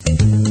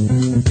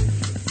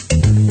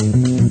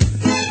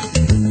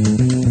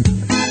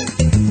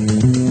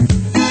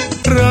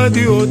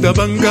راديو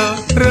دبنقا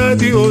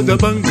راديو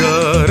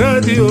دبنقا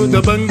راديو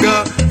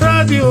دبنقا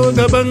راديو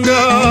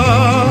دبنقا.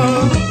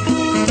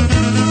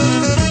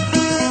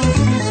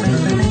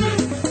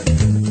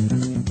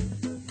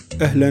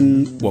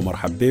 أهلا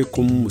ومرحبا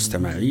بكم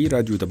مستمعي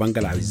راديو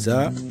دبنقا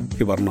الأعزاء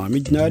في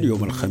برنامجنا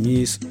اليوم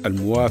الخميس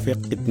الموافق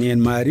 2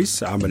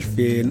 مارس عام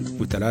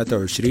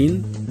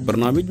 2023.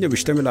 برنامجنا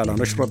بيشتمل على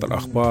نشرة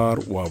الاخبار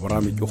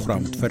وبرامج أخرى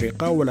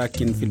متفرقة،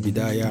 ولكن في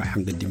البداية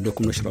حنقدم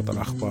لكم نشرة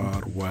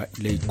الاخبار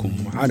وإليكم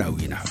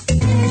عناوينها.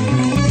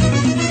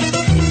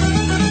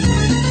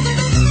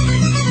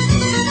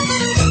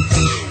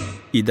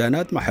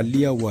 إدانات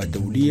محلية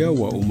ودولية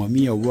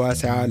وأممية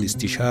واسعة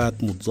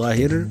لاستشهاد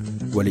متظاهر،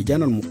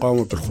 ولجان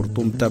المقاومة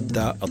بالخرطوم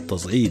تبدأ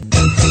التصعيد.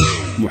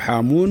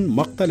 محامون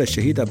مقتل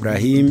الشهيد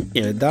إبراهيم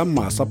إعدام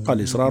مع سبق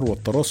الإصرار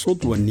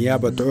والترصد،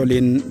 والنيابة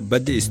تعلن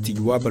بدء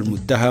استجواب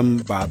المتهم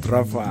بعد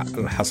رفع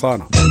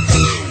الحصانة.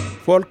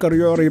 فولكر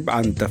يعرب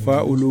عن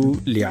تفاؤله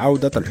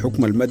لعودة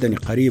الحكم المدني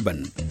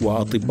قريبا،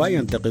 وأطباء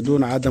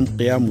ينتقدون عدم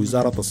قيام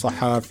وزارة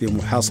الصحة في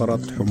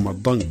محاصرة حمى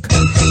الضنك.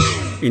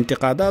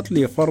 انتقادات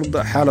لفرض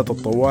حالة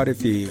الطوارئ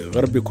في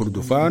غرب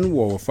كردفان،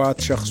 ووفاة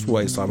شخص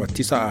وإصابة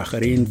 9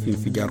 آخرين في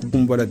انفجار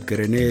قنبلة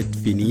جرينيد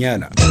في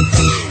نيالا.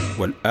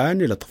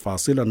 والآن إلى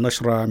تفاصيل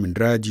النشرة من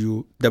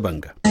راديو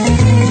دبنقا.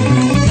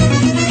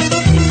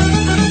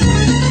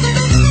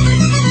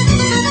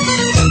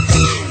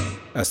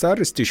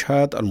 أثار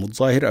استشهاد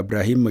المتظاهر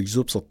إبراهيم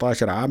مجذوب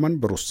 16 عاما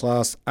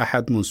برصاص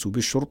أحد منسوبي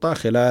الشرطة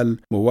خلال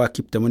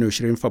مواكب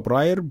 28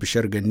 فبراير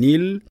بشرق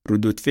النيل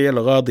ردود فعل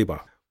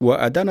غاضبة.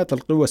 وأدانت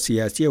القوى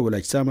السياسية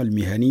والأجسام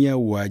المهنية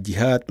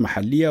وجهات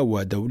محلية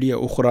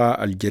ودولية أخرى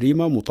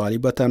الجريمة،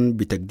 مطالبة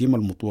بتقديم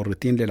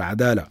المتورطين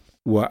للعدالة.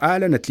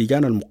 وأعلنت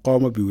لجان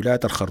المقاومة بولاية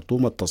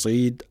الخرطوم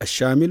التصعيد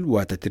الشامل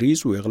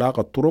وتتريس وإغلاق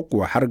الطرق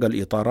وحرق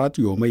الإطارات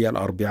يومي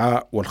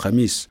الأربعاء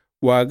والخميس.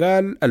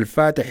 وقال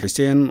الفاتح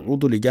حسين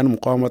عضو لجان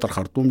مقاومة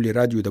الخرطوم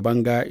لراديو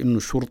دبنقا إنه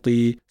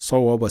الشرطي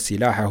صوب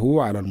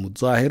سلاحه على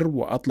المتظاهر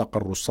وأطلق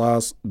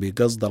الرصاص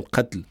بقصد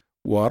القتل،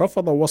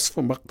 ورفض وصف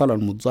مقتل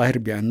المتظاهر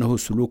بأنه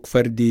سلوك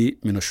فردي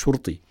من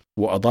الشرطي.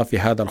 وأضاف في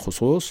هذا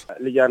الخصوص: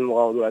 لجان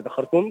مقاومة ولاية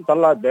الخرطوم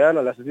طلعت بيان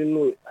على أساس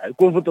إنه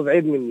حيكون في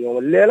تصعيد من يوم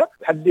الليلة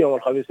لحد يوم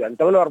الخميس، يعني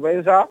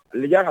 48 ساعة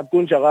اللجان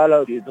حتكون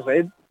شغالة في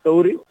تصعيد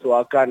ثوري،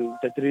 سواء كان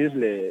تتريس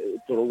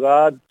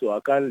لطرقات سواء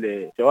كان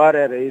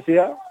لشوارع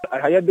رئيسية.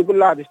 الحاجات دي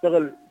كلها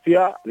هتشتغل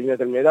فيها لجنة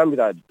الميدان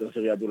بتاعت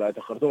تنسيقيات ولاية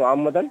الخرطوم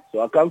عامة،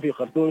 سواء كان في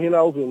خرطوم هنا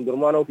أو في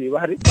مدرمان أو في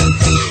بحري.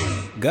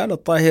 قال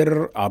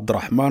الطاهر عبد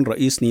الرحمن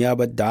رئيس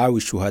نيابة دعاوي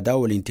الشهداء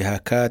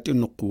والانتهاكات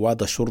إنه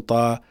قوات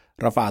الشرطة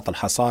رفعت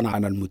الحصانة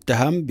على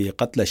المتهم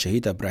بقتل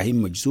الشهيد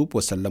إبراهيم مجذوب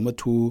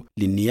وسلمته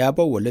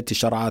للنيابة والتي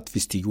شرعت في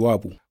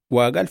استجوابه.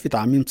 وقال في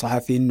تعميم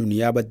صحفي إنه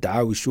نيابة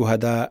دعاوي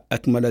الشهداء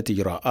أكملت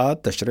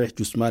إجراءات تشريح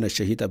جثمان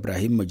الشهيد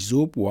إبراهيم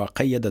مجذوب،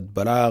 وقيدت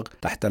بلاغ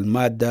تحت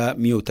المادة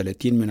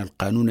 130 من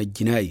القانون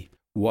الجنائي،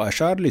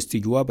 وأشار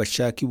لاستجواب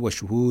الشاكي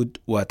وشهود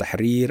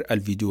وتحرير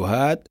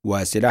الفيديوهات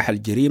وسلاح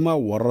الجريمة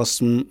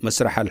ورسم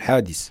مسرح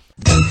الحادث.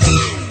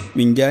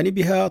 من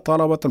جانبها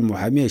طالبت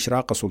المحامية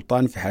إشراق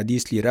سلطان في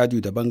حديث لراديو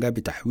دبنقا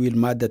بتحويل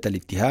مادة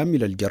الاتهام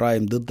إلى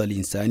الجرائم ضد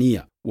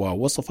الإنسانية،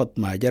 ووصفت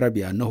ما جرى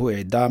بأنه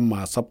إعدام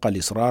مع سبق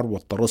الإصرار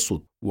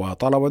والترصد،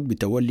 وطلبت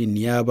بتولي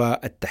النيابة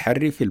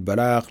التحري في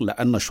البلاغ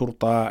لأن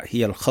الشرطة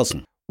هي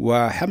الخصم.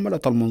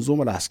 وحملت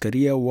المنظومة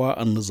العسكرية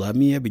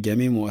والنظامية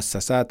بجميع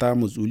مؤسساتها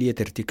مسؤولية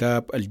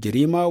ارتكاب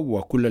الجريمة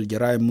وكل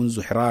الجرائم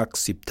منذ حراك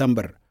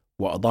سبتمبر.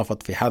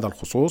 وأضافت في هذا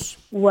الخصوص: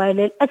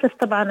 وللأسف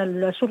طبعا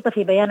الشرطة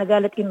في بيانها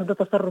قالت إنه ده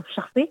تصرف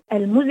شخصي.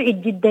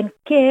 المزعج جدا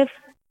كيف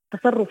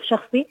تصرف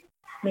شخصي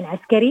من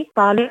عسكري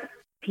طالع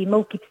في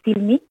موكب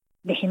سلمي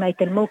لحماية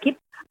الموكب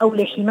أو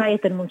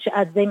لحماية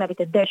المنشآت زي ما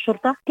بتدعي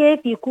الشرطة، كيف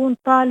يكون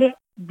طالع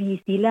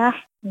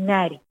بسلاح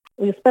ناري،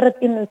 ويفترض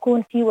إنه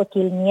يكون في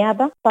وكيل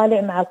نيابة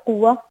طالع مع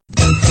القوة.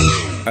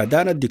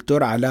 أدان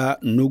الدكتور علاء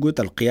نوجت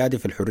القيادي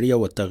في الحرية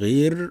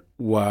والتغيير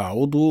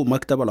وعضو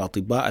مكتب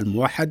الأطباء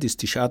الموحد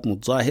استشهاد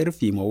متظاهر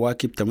في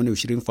مواكب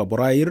 28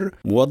 فبراير،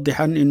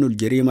 موضحا أن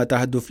الجريمة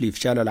تهدف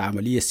لإفشال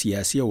العملية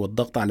السياسية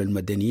والضغط على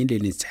المدنيين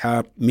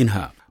للانسحاب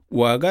منها.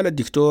 وقال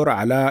الدكتور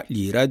علاء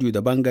لراديو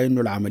دبنقا أن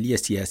العملية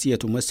السياسية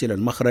تمثل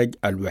المخرج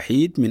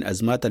الوحيد من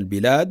أزمات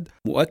البلاد،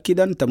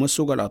 مؤكدا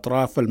تمسك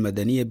الأطراف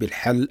المدنية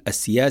بالحل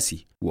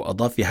السياسي.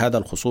 وأضاف في هذا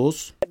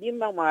الخصوص: قديم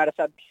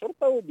ممارسات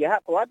الشرطة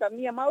وجهات قوات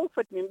أمنية ما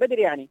وقفت من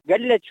بدري، يعني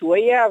قلت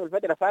شوية في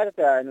الفترة فاتت،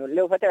 إنه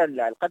له فترة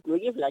القتل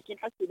وقف، لكن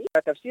حسي دي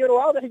تفسير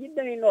واضح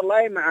جدا إنه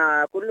والله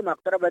مع كل ما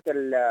اقتربت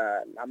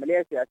العملية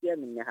السياسية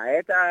من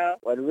نهايتها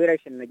والورش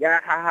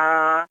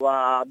نجاحها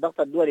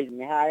والضغط الدولي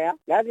للنهاية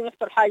لازم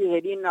يحصل حاجة زي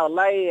دي، إنه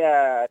والله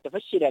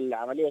تفشل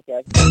العملية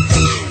السياسية.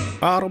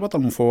 أعربت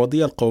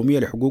المفوضية القومية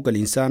لحقوق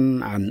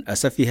الإنسان عن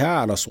أسفها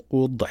على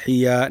سقوط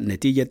ضحية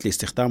نتيجة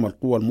لاستخدام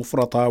القوى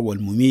المفرطة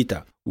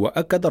والمميتة.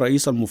 وأكد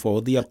رئيس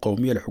المفوضية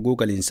القومية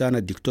لحقوق الإنسان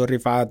الدكتور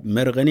رفعت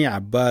مرغني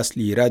عباس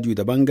لراديو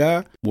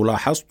دبنقا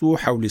ملاحظته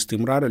حول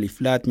استمرار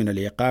الإفلات من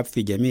العقاب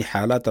في جميع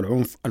حالات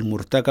العنف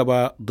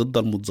المرتكبة ضد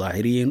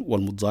المتظاهرين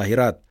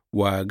والمتظاهرات.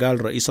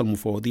 وقال رئيس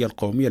المفوضية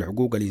القومية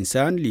لحقوق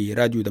الإنسان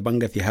لراديو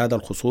دبنقا في هذا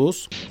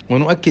الخصوص: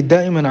 ونؤكد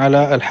دائما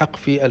على الحق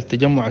في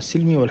التجمع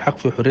السلمي والحق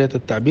في حرية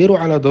التعبير،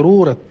 وعلى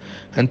ضرورة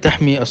أن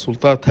تحمي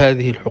السلطات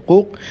هذه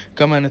الحقوق،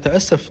 كما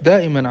نتأسف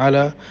دائما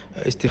على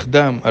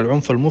استخدام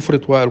العنف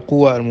المفرط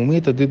والقوة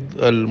المميتة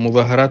ضد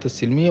المظاهرات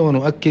السلمية،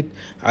 ونؤكد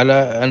على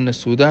أن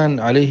السودان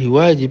عليه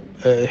واجب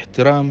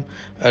احترام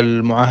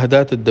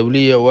المعاهدات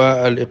الدولية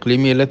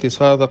والإقليمية التي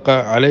صادق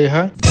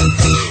عليها.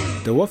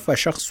 توفى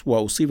شخص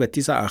وأصيب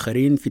 9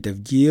 آخرين في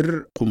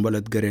تفجير قنبلة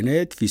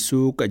جرينيت في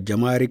سوق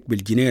الجمارك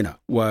بالجنينة.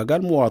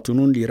 وقال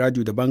مواطنون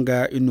لراديو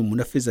دبنقا إنه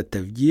منفذ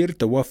التفجير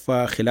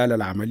توفى خلال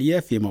العملية،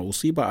 فيما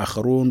أصيب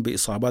آخرون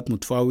بإصابات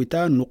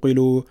متفاوتة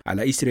نقلوا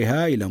على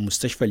إسرها إلى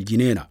مستشفى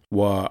الجنينة.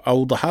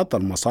 وأوضحت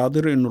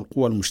المصادر إنه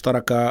القوى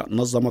المشتركة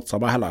نظمت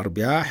صباح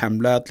الأربعاء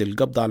حملات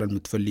للقبض على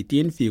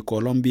المتفلتين في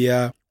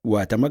كولومبيا،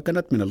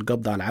 وتمكنت من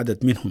القبض على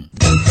عدد منهم.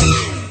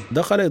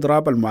 دخل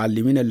إضراب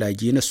المعلمين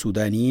اللاجئين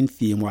السودانيين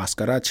في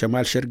معسكرات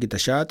شمال شرق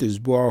تشات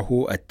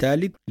أسبوعه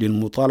الثالث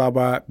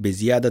للمطالبة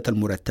بزيادة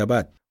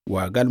المرتبات.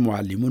 وقال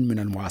معلمون من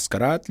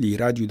المعسكرات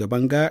لراديو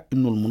دبنقا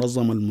إنه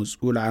المنظمة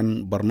المسؤولة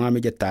عن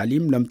برنامج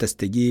التعليم لم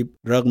تستجيب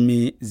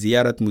رغم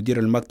زيارة مدير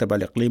المكتب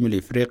الإقليمي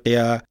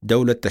لإفريقيا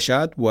دولة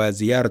تشات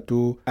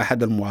وزيارته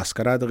أحد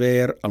المعسكرات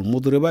غير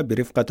المضربة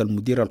برفقة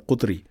المدير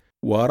القطري،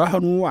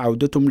 ورهنوا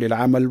عودتهم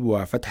للعمل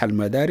وفتح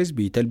المدارس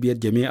بتلبية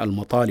جميع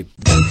المطالب.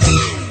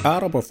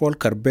 أعرب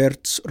فولكر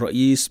بيرتس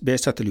رئيس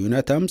بعثة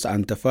اليوناتمز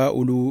عن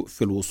تفاؤله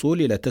في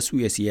الوصول إلى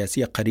تسوية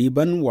سياسية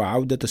قريبا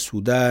وعودة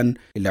السودان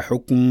إلى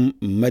حكم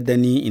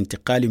مدني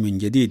انتقالي من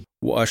جديد.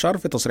 وأشار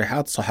في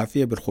تصريحات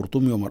صحفية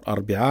بالخرطوم يوم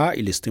الأربعاء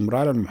إلى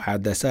استمرار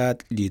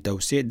المحادثات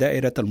لتوسيع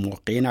دائرة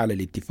الموقعين على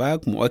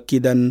الاتفاق،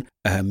 مؤكدا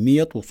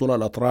أهمية وصول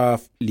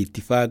الأطراف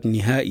لاتفاق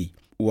نهائي،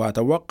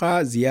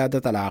 وتوقع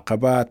زيادة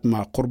العقبات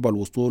مع قرب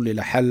الوصول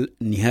إلى حل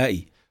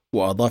نهائي.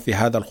 وأضاف في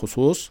هذا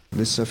الخصوص: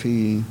 لسه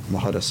في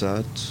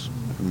محادثات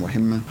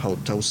مهمة حول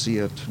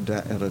توسيع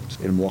دائرة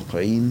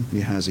الموقعين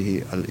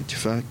لهذه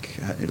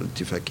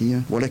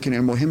الاتفاقية، ولكن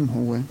المهم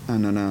هو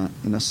أننا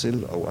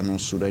نصل أو أن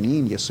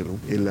السودانيين يصلوا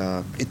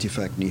إلى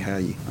اتفاق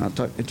نهائي.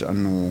 أعتقد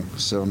أنه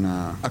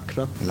صرنا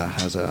أقرب إلى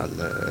هذا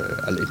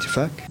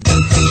الاتفاق.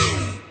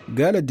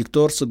 قال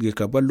الدكتور صدقي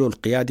كابلو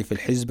القيادي في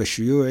الحزب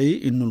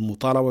الشيوعي إنه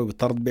المطالبة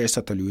بطرد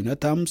بعثة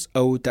اليوناتمز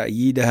أو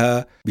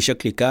تأييدها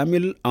بشكل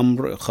كامل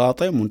أمر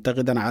خاطئ،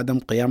 منتقدا عدم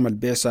قيام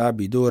البعثة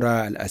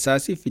بدورها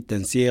الأساسي في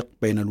التنسيق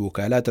بين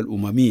الوكالات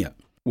الأممية.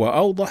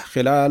 وأوضح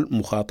خلال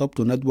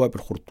مخاطبته ندوة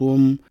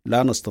بالخرطوم: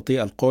 لا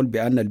نستطيع القول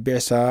بأن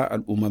البعثة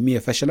الأممية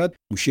فشلت،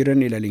 مشيرا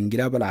إلى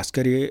الانقلاب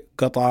العسكري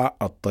قطع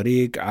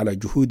الطريق على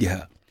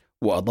جهودها.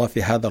 وأضاف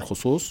في هذا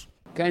الخصوص: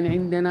 كان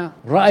عندنا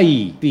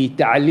رأي في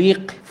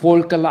تعليق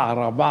فولكر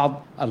على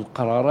بعض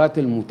القرارات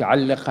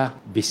المتعلقة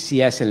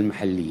بالسياسة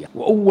المحلية،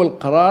 وأول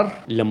قرار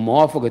لما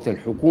وافقت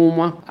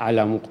الحكومة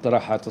على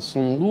مقترحات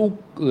الصندوق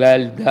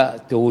قال ده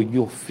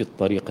توجه في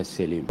الطريق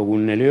السليم،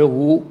 وقلنا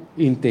له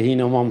انت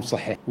هنا ما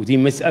مصحح، ودي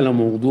مسألة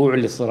موضوع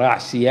لصراع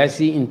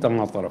سياسي انت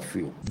ما طرف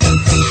فيه.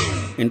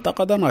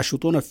 انتقد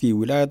ناشطون في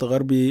ولاية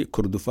غرب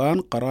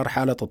كردفان قرار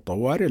حالة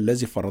الطوارئ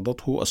الذي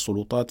فرضته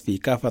السلطات في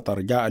كافة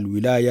أرجاء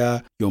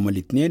الولاية يوم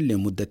الاثنين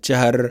لمدة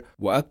شهر،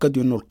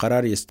 وأكدوا أن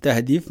القرار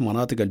يستهدف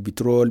مناطق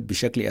البترول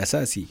بشكل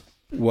أساسي.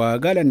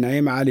 وقال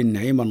النعيم علي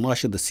النعيم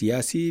الناشط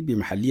السياسي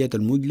بمحلية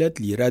المجلد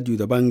لراديو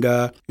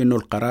دبنقا إنه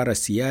القرار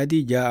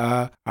السيادي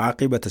جاء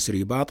عقب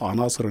تسريبات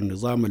عناصر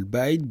النظام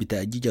البائد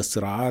بتأجيج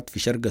الصراعات في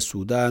شرق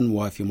السودان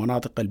وفي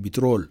مناطق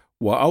البترول.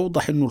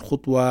 وأوضح أن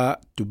الخطوة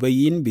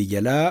تبين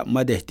بجلاء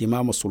مدى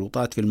اهتمام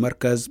السلطات في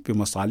المركز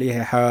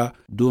بمصالحها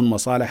دون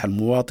مصالح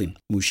المواطن،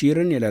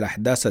 مشيرا إلى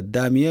الأحداث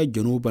الدامية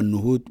جنوب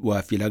النهود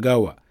وفي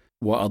لقاوة.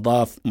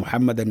 وأضاف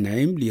محمد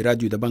النعيم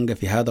لراديو دبنقا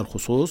في هذا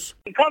الخصوص: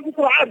 كان في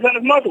صراعات،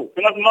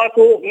 في ناس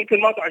ماتوا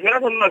يمكن ماتوا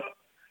عشرات الناس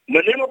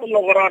من ما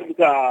طلعوا قرار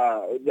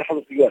بتاع حفظ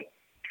السجون.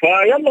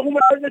 فيلا هم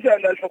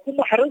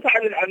الحكومة حريصة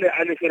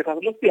على شركات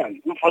النفط،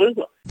 يعني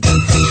حريصة.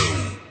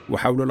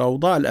 وحول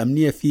الأوضاع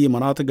الأمنية في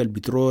مناطق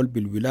البترول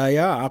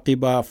بالولاية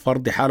عقب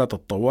فرض حالة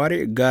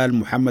الطوارئ، قال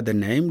محمد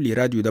النعيم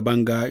لراديو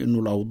دبنقا إنه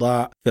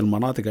الأوضاع في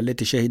المناطق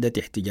التي شهدت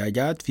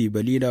احتجاجات في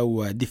بليلة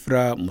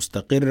ودفرة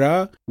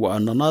مستقرة،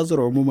 وأن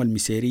ناظر عموم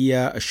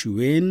المسيرية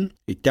الشوين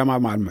اجتمع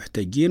مع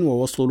المحتجين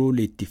ووصلوا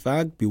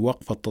لاتفاق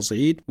بوقف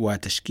التصعيد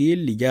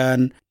وتشكيل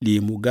لجان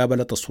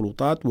لمقابلة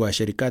السلطات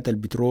وشركات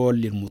البترول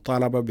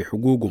للمطالبة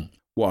بحقوقهم.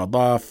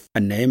 وأضاف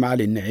النعيم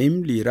علي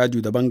النعيم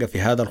لراديو دبنقا في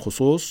هذا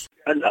الخصوص: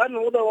 الآن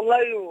الوضع والله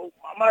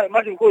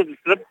ما في كويس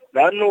السبب،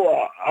 لأنه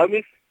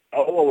أمس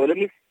أو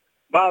ولمس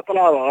ما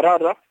طلع قرار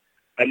ده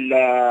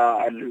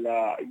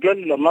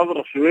جل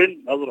الناظر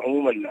الشوين ناظر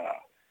عموم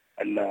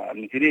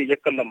المثيرية جا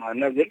اتكلم مع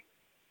الناس دي،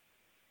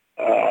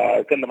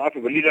 اتكلم معاه في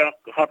بليلة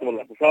خاطب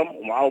الاعتصام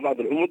ومعاه بعض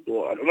العمد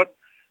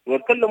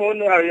واتكلموا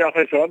إنه يا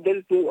أخي الشباب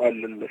دي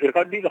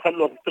الشركات دي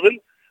خلوها تشتغل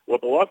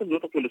وتواصل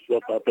وتقفل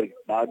الطريق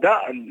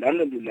بعدها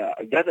لأن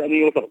الجهاز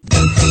الأمني وصل.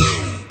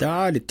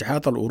 دعا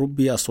الاتحاد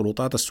الأوروبي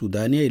السلطات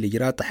السودانية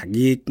لإجراء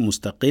تحقيق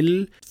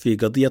مستقل في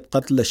قضية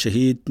قتل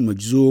الشهيد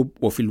مجذوب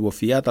وفي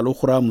الوفيات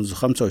الأخرى منذ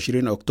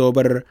 25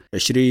 أكتوبر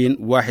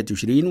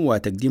 2021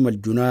 وتقديم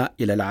الجناء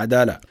إلى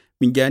العدالة.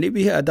 من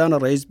جانبه أدان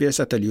رئيس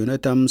بعثة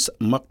اليونتمس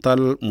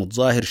مقتل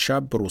متظاهر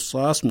شاب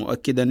بالرصاص،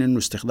 مؤكدا أن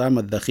استخدام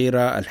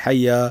الذخيرة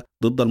الحية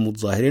ضد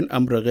المتظاهرين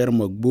أمر غير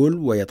مقبول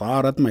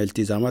ويتعارض مع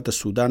التزامات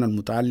السودان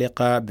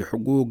المتعلقة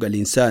بحقوق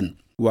الإنسان.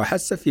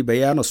 وحث في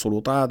بيان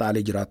السلطات على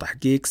إجراء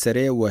تحقيق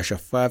سريع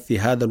وشفاف في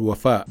هذا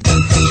الوفاء.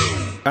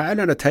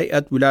 أعلنت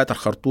هيئة ولاية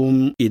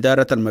الخرطوم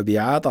إدارة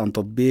المبيعات عن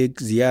تطبيق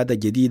زيادة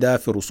جديدة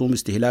في رسوم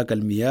استهلاك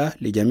المياه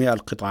لجميع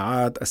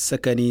القطاعات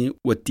السكني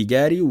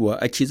والتجاري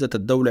وأجهزة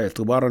الدولة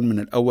اعتبارا من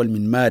الأول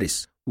من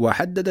مارس،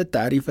 وحددت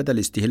تعريفة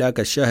الاستهلاك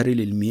الشهري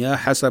للمياه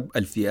حسب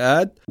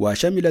الفئات،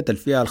 وشملت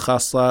الفئة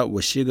الخاصة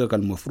والشقق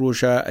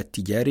المفروشة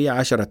التجارية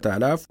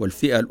 10,000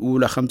 والفئة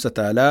الأولى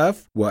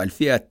 5,000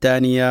 والفئة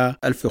الثانية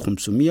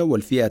 1,500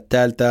 والفئة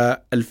الثالثة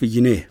 1,000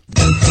 جنيه.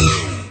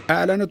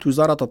 أعلنت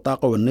وزارة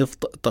الطاقة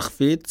والنفط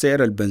تخفيض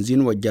سعر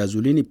البنزين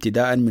والجازولين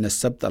ابتداء من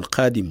السبت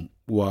القادم،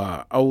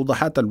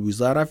 وأوضحت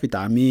الوزارة في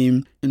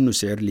تعميم أن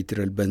سعر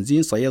لتر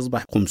البنزين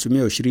سيصبح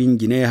 520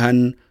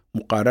 جنيها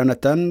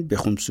مقارنة ب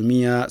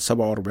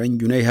 547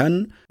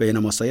 جنيها،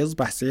 بينما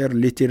سيصبح سعر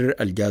لتر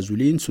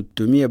الجازولين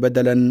 600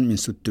 بدلا من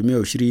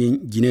 620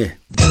 جنيه.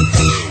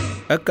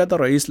 أكد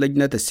رئيس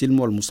لجنة السلم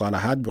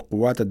والمصالحات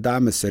بقوات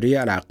الدعم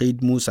السريع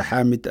العقيد موسى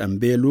حامد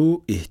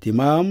أمبيلو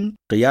اهتمام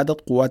قيادة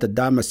قوات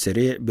الدعم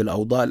السريع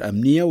بالأوضاع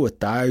الأمنية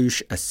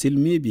والتعايش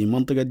السلمي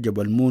بمنطقة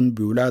جبل مون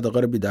بولاية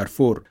غرب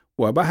دارفور.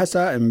 وبحث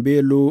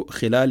أمبيلو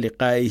خلال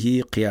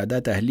لقائه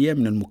قيادات أهلية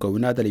من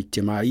المكونات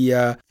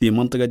الاجتماعية في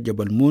منطقة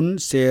جبل مون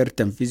سير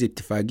تنفيذ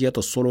اتفاقية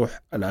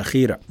الصلح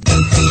الأخيرة.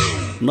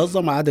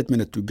 نظم عدد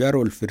من التجار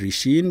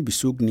والفريشين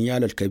بسوق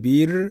نيالا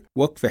الكبير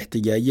وقفة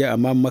احتجاجية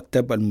أمام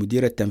مكتب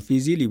المدير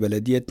التنفيذي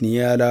لبلدية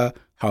نيالا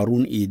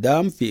هارون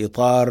إيدام في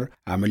إطار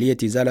عملية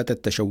إزالة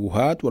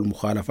التشوهات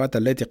والمخالفات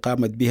التي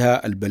قامت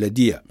بها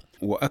البلدية،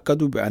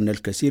 وأكدوا بأن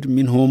الكثير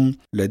منهم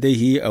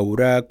لديه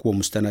أوراق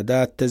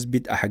ومستندات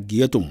تثبت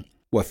أحقيتهم.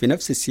 وفي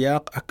نفس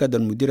السياق أكد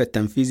المدير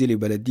التنفيذي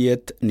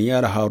لبلدية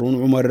نيالا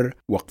هارون عمر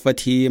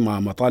وقفته مع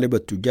مطالب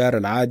التجار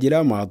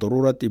العادلة مع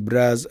ضرورة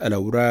إبراز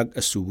الأوراق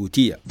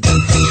الثبوتية.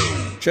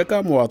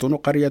 شكى مواطنو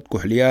قرية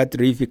كحليات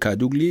ريف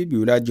كادوغلي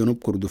بولاية جنوب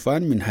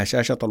كردفان من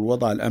هشاشة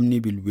الوضع الأمني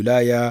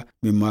بالولاية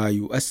مما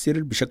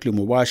يؤثر بشكل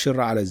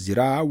مباشر على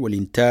الزراعة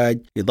والإنتاج،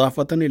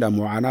 إضافة إلى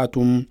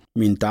معاناتهم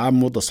من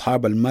تعمد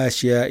أصحاب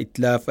الماشية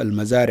إتلاف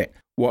المزارع.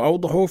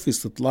 وأوضحوا في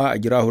استطلاع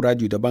أجراه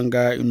راديو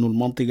دبنقا أن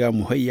المنطقة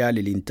مهيئة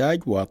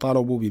للإنتاج،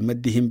 وطالبوا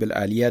بمدهم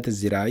بالآليات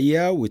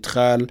الزراعية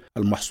وإدخال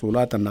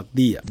المحصولات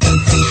النقدية.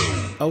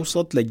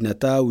 أوصت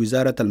لجنتا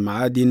وزارة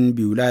المعادن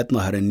بولاية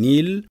نهر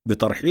النيل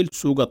بترحيل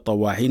سوق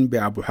الطواحين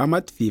بأبو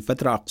حمد في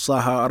فترة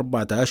أقصاها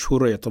 4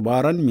 أشهر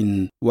اعتبارا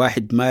من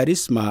 1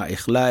 مارس مع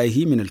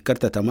إخلائه من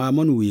الكرت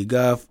تماما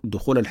وإيقاف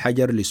دخول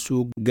الحجر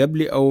للسوق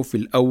قبل أو في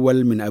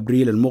الأول من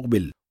أبريل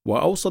المقبل.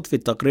 وأوصت في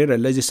التقرير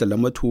الذي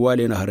سلمته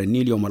والي نهر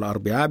النيل يوم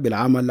الأربعاء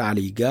بالعمل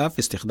على إيقاف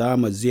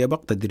استخدام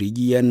الزئبق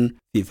تدريجيا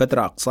في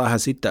فترة أقصاها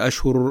 6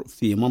 أشهر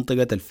في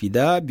منطقة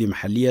الفداء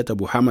بمحلية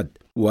أبو حمد،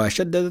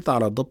 وشددت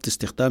على ضبط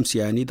استخدام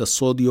سيانيد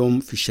الصوديوم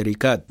في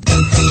الشركات.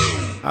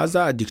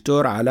 عزا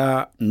الدكتور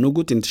علاء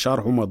نقط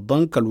انتشار حمى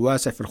الضنك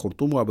الواسع في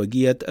الخرطوم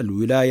وبقية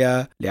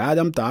الولاية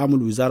لعدم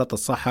تعامل وزارة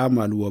الصحة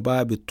مع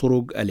الوباء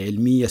بالطرق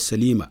العلمية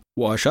السليمة.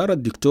 وأشار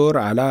الدكتور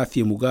علاء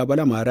في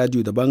مقابلة مع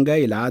راديو دبنقا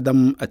إلى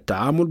عدم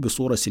التعامل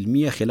بصورة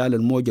سلمية خلال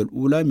الموجة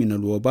الأولى من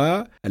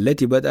الوباء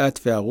التي بدأت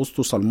في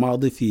أغسطس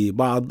الماضي في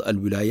بعض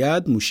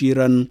الولايات،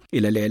 مشيرا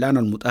إلى الإعلان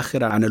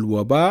المتأخر عن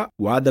الوباء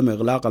وعدم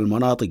إغلاق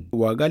المناطق.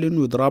 وقال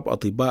إنه إضراب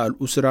أطباء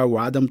الأسرة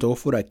وعدم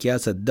توفر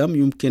أكياس الدم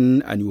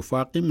يمكن أن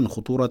يفاقم من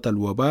خطورة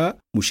الوباء،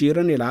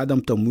 مشيرا إلى عدم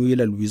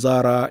تمويل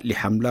الوزارة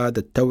لحملات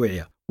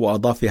التوعية.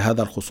 وأضاف في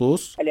هذا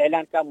الخصوص: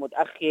 الإعلان كان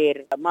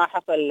متأخر، ما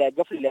حصل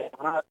قفل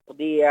للقناة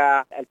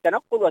القضية،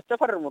 التنقل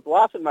والسفر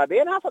المتواصل ما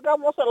بينها،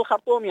 فقام وصل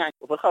الخرطوم يعني،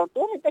 وفي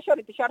الخرطوم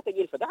انتشار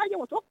ثقيل، فده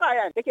حاجة متوقع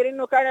يعني. فكر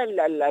إنه كان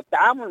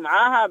التعامل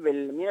معها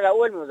من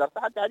الأول من وزارة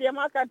الصحة التعدية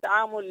ما كان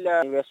تعامل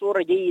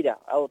بصورة جيدة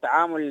أو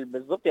تعامل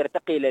بالضبط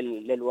يرتقي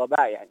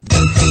للوباء يعني.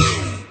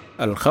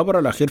 الخبر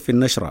الأخير في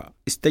النشرة: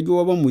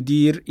 استجوب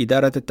مدير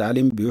إدارة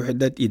التعليم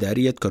بوحدة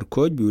إدارية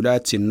كركوج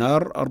بولاية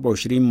سنار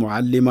 24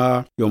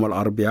 معلمة يوم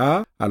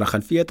الأربعاء على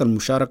خلفية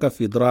المشاركة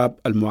في إضراب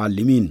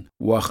المعلمين،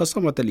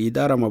 وخصمت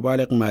الإدارة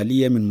مبالغ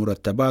مالية من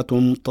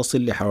مرتباتهم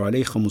تصل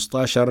لحوالي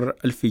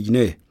 15,000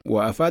 جنيه.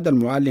 وأفاد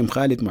المعلم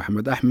خالد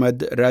محمد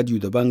أحمد راديو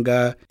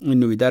دبنقا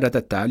أن إدارة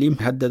التعليم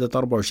هددت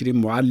 24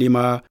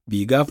 معلمة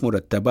بإيقاف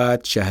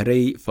مرتبات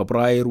شهري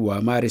فبراير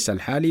ومارس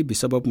الحالي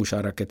بسبب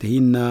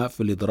مشاركتهن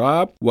في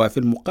الإضراب، وفي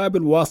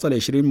المقابل واصل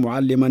 20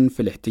 معلما في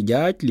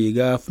الاحتجاج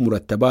لإيقاف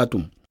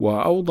مرتباتهم.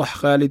 وأوضح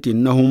خالد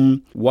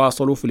أنهم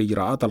واصلوا في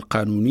الإجراءات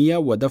القانونية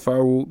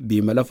ودفعوا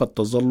بملف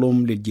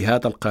التظلم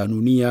للجهات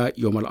القانونية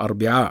يوم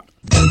الأربعاء.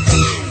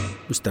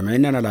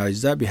 مستمعينا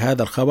الأعزاء،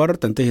 بهذا الخبر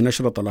تنتهي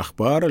نشرة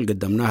الأخبار اللي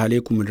قدمناها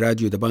لكم من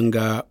راديو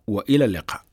دبنقا، وإلى اللقاء.